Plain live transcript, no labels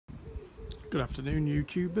Good afternoon,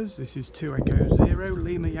 YouTubers. This is 2 Echo 0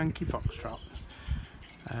 Lima Yankee Foxtrot.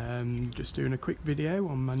 Just doing a quick video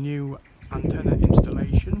on my new antenna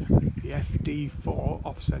installation, the FD4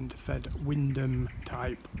 off-center fed Windom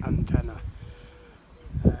type antenna.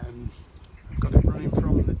 I've got it running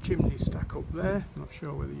from the chimney stack up there. Not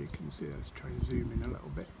sure whether you can see. Let's try and zoom in a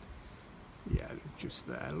little bit. Yeah, it's just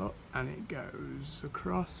there, look, and it goes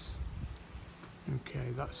across. Okay,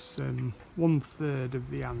 that's 1/3 of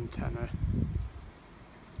the antenna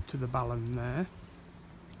to the balun there.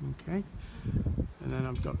 Okay, and then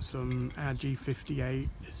I've got some RG58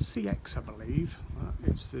 CX, I believe.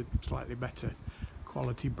 It's the slightly better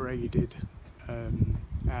quality braided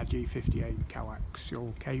RG58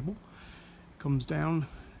 coaxial cable. Comes down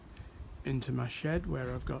into my shed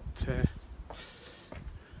where I've got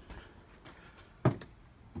a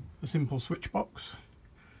simple switch box.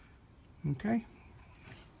 Okay,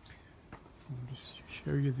 I'll just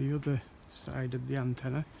show you the other side of the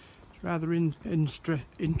antenna. It's rather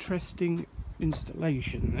interesting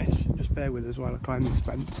installation, this. Just bear with us while I climb this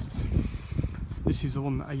fence. This is the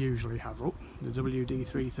one that I usually have up, the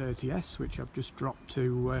WD330S, which I've just dropped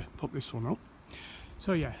to put this one up.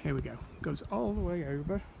 So yeah, here we go. It goes all the way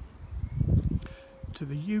over to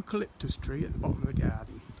the eucalyptus tree at the bottom of the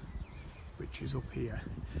garden, which is up here.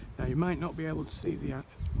 Now you might not be able to see the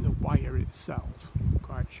wire itself, I'm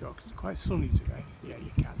quite sure, because it's quite sunny today. Yeah,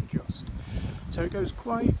 you can just. So it goes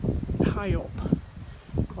quite high up.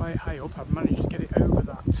 I've managed to get it over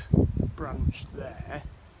that branch there.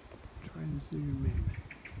 Try and zoom in.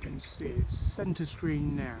 You can see it's centre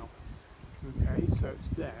screen now. Okay, so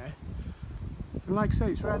it's there. And like I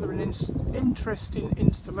say, it's rather an interesting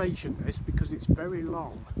installation, this, because it's very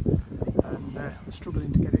long, and I'm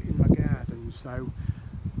struggling to get it in my garden. So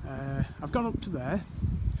I've gone up to there.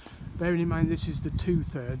 Bearing in mind this is the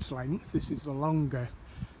 2/3 length, this is the longer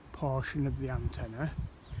portion of the antenna,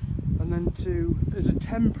 and then as a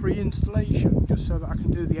temporary installation, just so that I can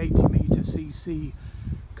do the 80 metre CC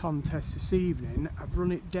contest this evening, I've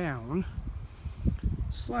run it down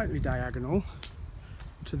slightly diagonal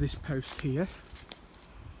to this post here.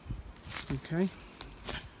 Okay,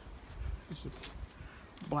 there's a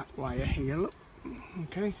black wire here, look.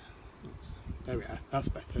 Okay, there we are, that's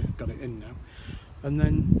better, got it in now. And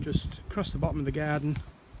then just across the bottom of the garden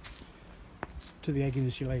to the egg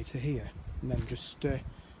insulator here, and then just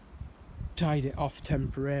tied it off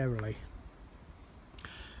temporarily.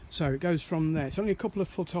 So it goes from there. It's only a couple of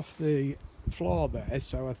foot off the floor there,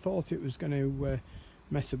 so I thought it was going to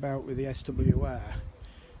mess about with the SWR,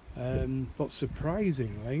 but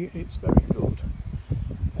surprisingly it's very good.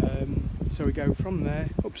 So we go from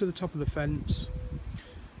there up to the top of the fence,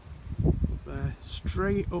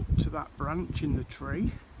 straight up to that branch in the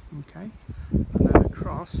tree, okay, and then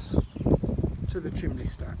across to the chimney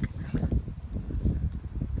stack,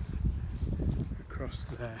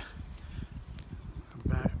 across there.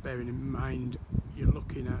 Bearing in mind you're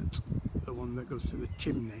looking at the one that goes to the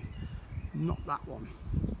chimney, not that one.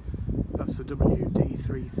 That's the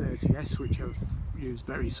WD330S, which I've used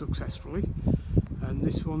very successfully, and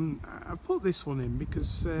this one, I've put this one in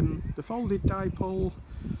because the folded dipole,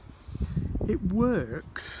 it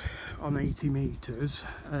works on 80 metres.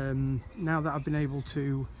 Now that I've been able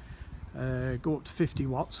to go up to 50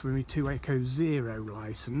 watts with my 2 Echo 0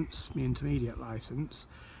 licence, my intermediate licence,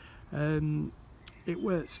 it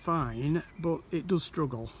works fine, but it does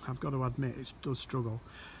struggle. I've got to admit, it does struggle.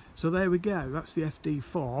 So there we go, that's the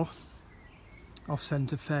FD4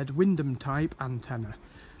 off-centre fed Windom type antenna.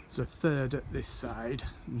 There's 1/3 at this side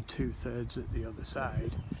and 2/3 at the other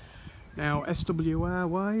side. Now SWR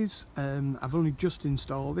wise, I've only just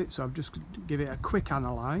installed it, so I've just give it a quick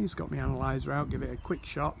analyse, got my analyzer out, give it a quick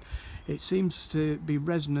shot. It seems to be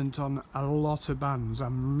resonant on a lot of bands.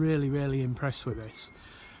 I'm really impressed with this.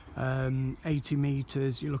 80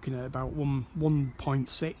 metres, you're looking at about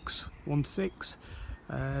 1.6,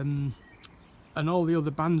 and all the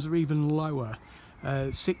other bands are even lower.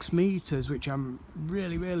 6 metres, which I'm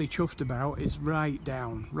really chuffed about, is right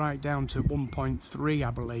down to 1.3,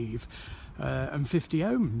 I believe, and 50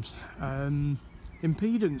 ohms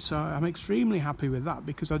impedance. So I'm extremely happy with that,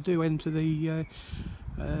 because I do enter the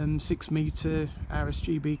 6 metre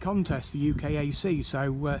RSGB contest, the UKAC,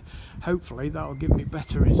 so hopefully that'll give me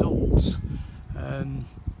better results.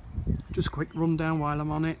 Just a quick rundown while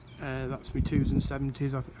I'm on it. That's my 2s and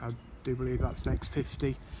 70s. I do believe that's next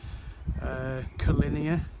 50.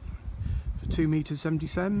 Collinear for 2 metres 70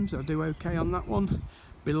 sems, I'll do okay on that one.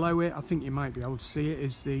 Below it, I think you might be able to see it,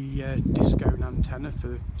 is the disco antenna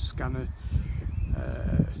for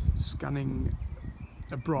scanning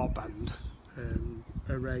a broadband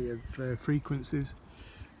array of frequencies.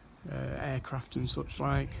 aircraft and such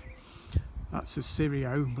like. That's a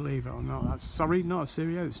Sirio, believe it or not. That's, sorry, not a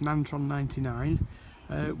Sirio, it's an Antron 99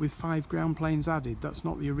 with 5 ground planes added. That's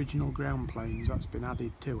not the original ground planes, that's been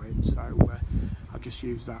added to it, so I'll just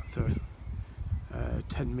use that for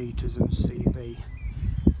 10 metres and CB,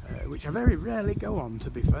 which I very rarely go on, to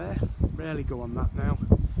be fair. Rarely go on that now.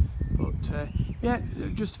 But yeah,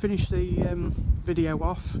 just to finish the video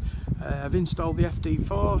off, I've installed the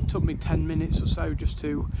FD4. It took me 10 minutes or so just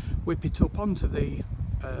to whip it up onto the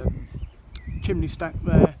chimney stack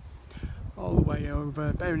there, all the way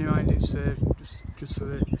over. Bearing in mind it's just for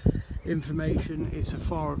the information, it's a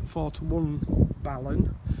 4:1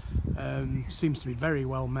 Ballon. Seems to be very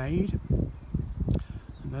well made.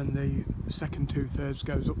 And then the second 2/3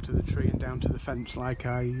 goes up to the tree and down to the fence, like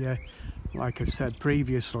I said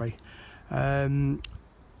previously.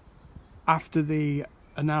 After the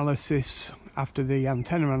analysis, after the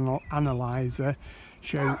antenna analyzer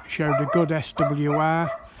showed a good SWR,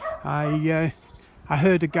 I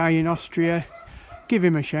heard a guy in Austria, give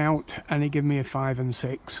him a shout, and he gave me a 5 and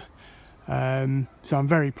 6. So I'm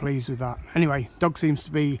very pleased with that. Anyway, dog seems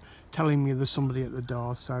to be telling me there's somebody at the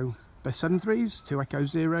door, so best 7 3s, 2 Echo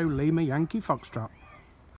 0, Lima Yankee Foxtrot.